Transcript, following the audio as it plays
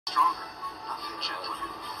Stronger, nothing gentler,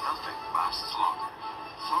 nothing lasts longer.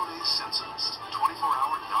 Flonase Sensibilist,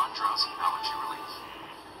 24-hour non-drowsy allergy relief.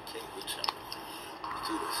 Okay, good job. Let's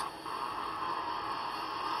do this.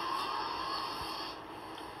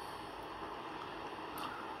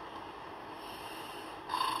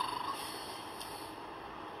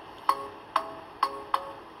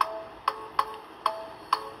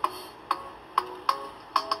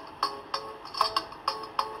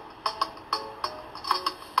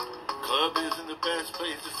 Club isn't the best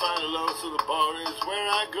place to find a love, so the bar is where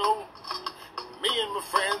I go. Me and my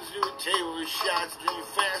friends do a table of shots, drink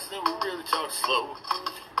fast, then we really talk slow.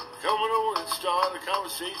 Coming over and start a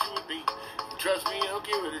conversation with me, and trust me, I'll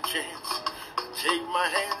give it a chance. Take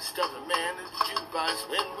my hand, stuff a man in the jukebox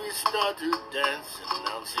when we start to dance. And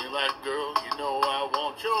I'll say like, girl, you know I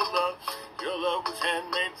want your love. Your love was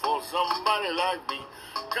handmade for somebody like me.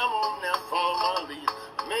 Come on now, follow my lead.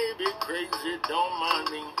 I may be crazy, don't mind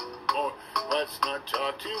me. Or let's not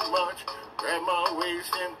talk too much. Grab my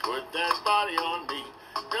waist and put that body on me.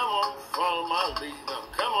 Come on, follow my lead. Now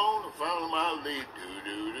come on, follow my lead. Do,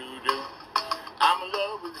 do, do, do. I'm in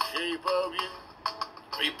love with the shape of you.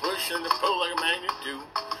 We push and pull like a magnet do.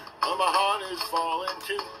 Oh, my heart is falling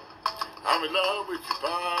too. I'm in love with your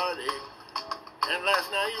body. And last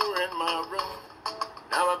night you were in my room.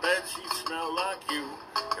 Now my bedsheets smell like you.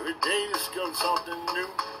 Every day discover something new.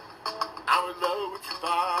 I'm in love with your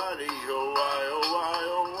body, oh why, oh why,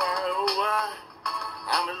 oh why, oh why.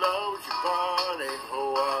 I'm in love with your body,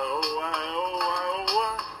 oh why, oh why, oh why, oh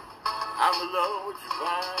why. I'm in love with your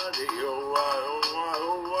body, oh why, oh why,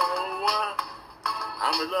 oh why, oh why.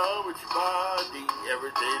 I'm in love with your body,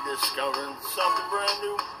 every day discovering something brand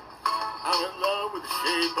new. I'm in love with the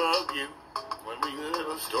shape of you. When we let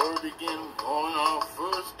our story begin, going on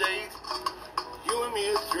first date. You and me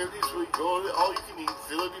are thrifty, so we go to all you can eat.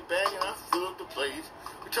 Fill up your bag and I fill up the plate.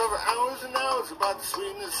 We talk for hours and hours about the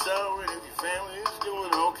sweet and the sour, and if your family is doing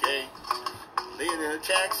okay. Laying in a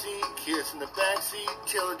taxi, kiss in the backseat,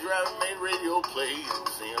 till the driver made radio play. And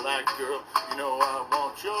singing like, girl, you know I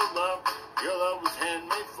want your love. Your love was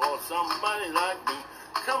handmade for somebody like me.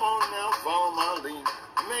 Come on now, follow my lead.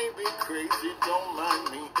 You may be crazy, don't mind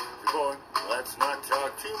me. Boy, let's not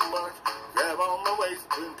talk too much. Grab on my waist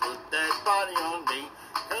and put that body on me.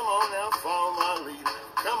 Come on now, follow my lead.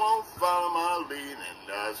 Come on, follow my lead. And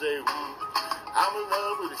I say, I'm in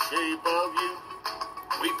love with the shape of you.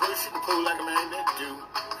 We push and pull like a magnet do.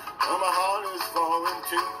 Oh, my heart is falling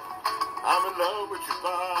too. I'm in love with your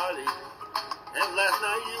body. And last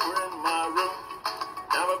night you were in my room.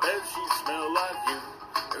 Now my bedsheets smell like you.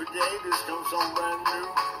 Every day this comes some brand new.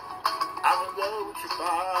 I'm in love with your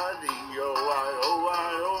body, oh why, oh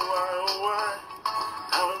why, oh why, oh why.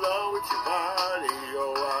 I'm in love with your body,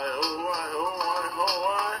 oh why, oh why, oh why, oh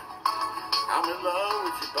why. I'm in love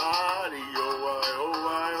with your body, oh why, oh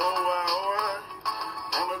why, oh why, oh why.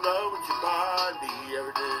 I'm in love with your body,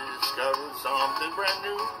 every day discovering something brand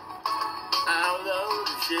new. I'm in love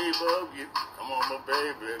with the shape of you. Come on, my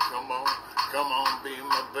baby, come on, be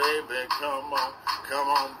my baby, come on,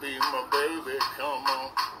 be my baby, come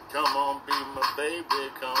on. Come on, be my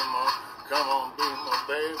baby, come on, be my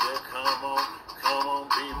baby, come on,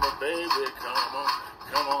 be my baby,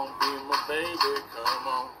 come on, be my baby,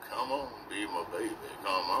 come on, be my baby,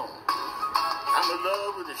 come on. I'm in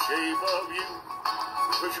love with the shape of you.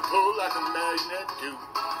 We push and pull like a magnet do.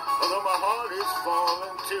 Although my heart is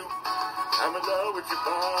falling too. I'm in love with your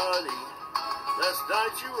body. Last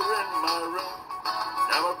night you were in my room.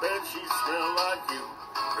 Now my bedsheets smell like you.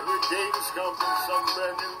 Every day discovering something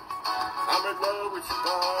brand new. I'm in love with your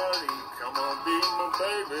body. Come on, be my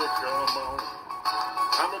baby, come on.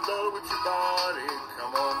 I'm in love with your body.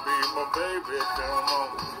 Come on, be my baby, come on.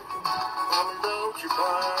 I'm in love with your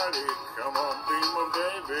body. Come on, be my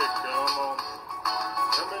baby, come on.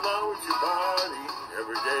 I'm in love with your body.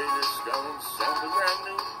 Every day discovering something brand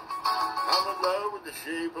new. I'm in love with the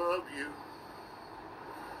shape of you.